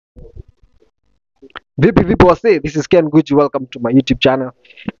Vipi vipi wase, this is Ken Gucci. Welcome to my YouTube channel.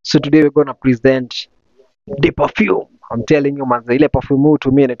 So today we're gonna present the perfume. I'm telling you man, ile perfume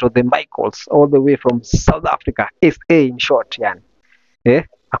to me inaitwa the Michaels all the way from South Africa, SA in short yani.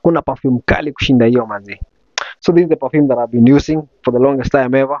 Hakuna perfume kali kushinda hiyo manzi. So this is the perfume that I've been using for the longest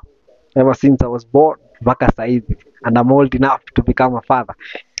time ever since I was born mpaka saizi, and I'm old enough to become a father.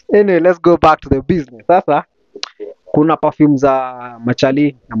 Anyway, let's go back to the business. Sasa kuna perfume za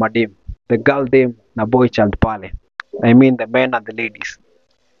machali na madem, the girl dame na boy child pale. I mean the men and the ladies.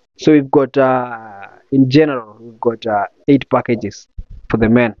 So we've got in general we've got 8 packages for the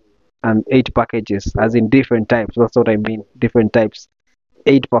men and 8 packages as in different types. That's what I mean, different types.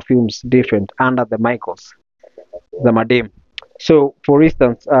 8 perfumes different under the Michaels, the madame. So for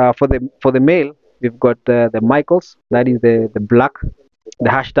instance, for the male we've got the Michaels, that is the black, the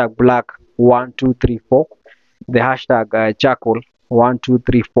hashtag black 1 2 3 4, the hashtag charcoal 1 2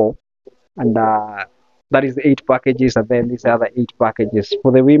 3 4, and that is the 8 packages, and then these other 8 packages.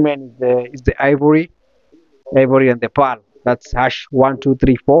 For the women is the ivory and the pearl. That's hash 1 2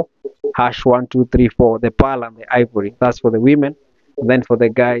 3 4, hash 1 2 3 4, the pearl and the ivory. That's for the women. And then for the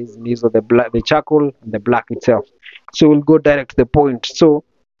guys, these are the black, the charcoal and the black itself. So we'll go direct to the point. So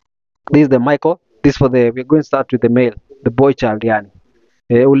this is the Michael. This for the, we're going to start with the male, the boy child yani,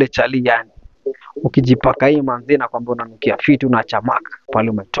 ule chali yani. Ukijipaka hii manzi na kwamba unanukia fiti, unachamaka pale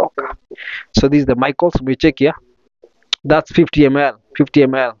umetoka. So this is the Michaels. We check here. That's 50 ml, 50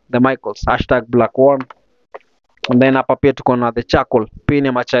 ml, the Michaels, hashtag black one. And then hapa pia tuko na the charcoal, pia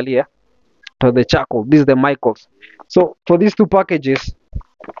ni machalia to the charcoal. This is the Michaels. So for these 2 packages,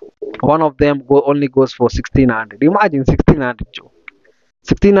 one of them only goes for 1600. Imagine 1600 jo.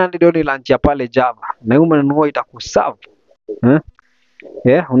 1600 only lunch ya pale Java. Na huko unanunua itakuserve.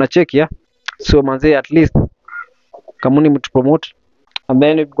 Unacheki ya. So manze, at least kamuni mtu promote. And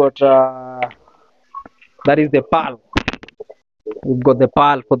then we've got that is the pearl. We've got the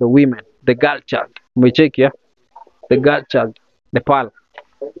pearl for the women, the girl child. We check here, the girl child, the pearl.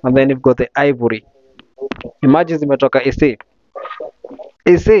 And then we've got the ivory. Imagine zimetoka SA,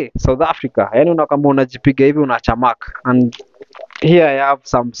 South Africa. Yani unakamba unajipiga hivi unachamak. And here I have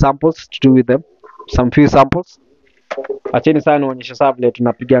some samples to do with them, some few samples. Acheni sana nionyeshe sablet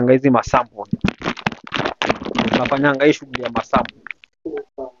tunapiganga hizi masample. Tunafanyanga hii shughuli ya masample.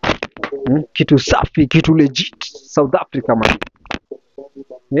 Kitu safi, kitu legit, South Africa man.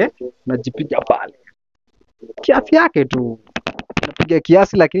 Najipiga pale kiasi yake tu, napiga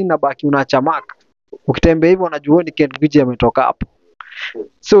kiasi lakini nabaki unachamaka. Ukitembea hivyo unajua ni Ken Gucci ametoka hapo.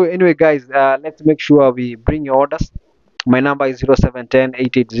 So anyway guys, let's make sure we bring your orders. My number is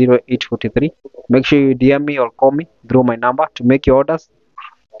 0710-880-843. Make sure you DM me or call me through my number to make your orders.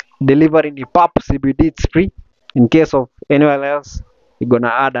 Delivering the PAP CBD, it's free. In case of anywhere else, you're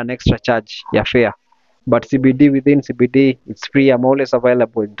gonna add an extra charge, your fare. But CBD, within CBD, it's free. I'm always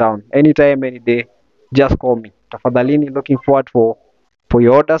available in town, anytime, any day. Just call me. Tafadhalini, looking forward for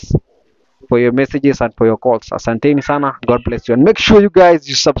your orders, for your messages, and for your calls. Asanteni sana. God bless you, and make sure you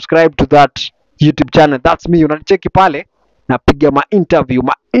guys subscribe to that YouTube channel. That's me. Unanicheki pale napiga interview.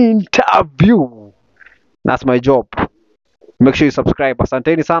 That's my job. Make sure you subscribe.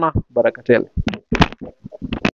 Asanteni sana. Barakatele.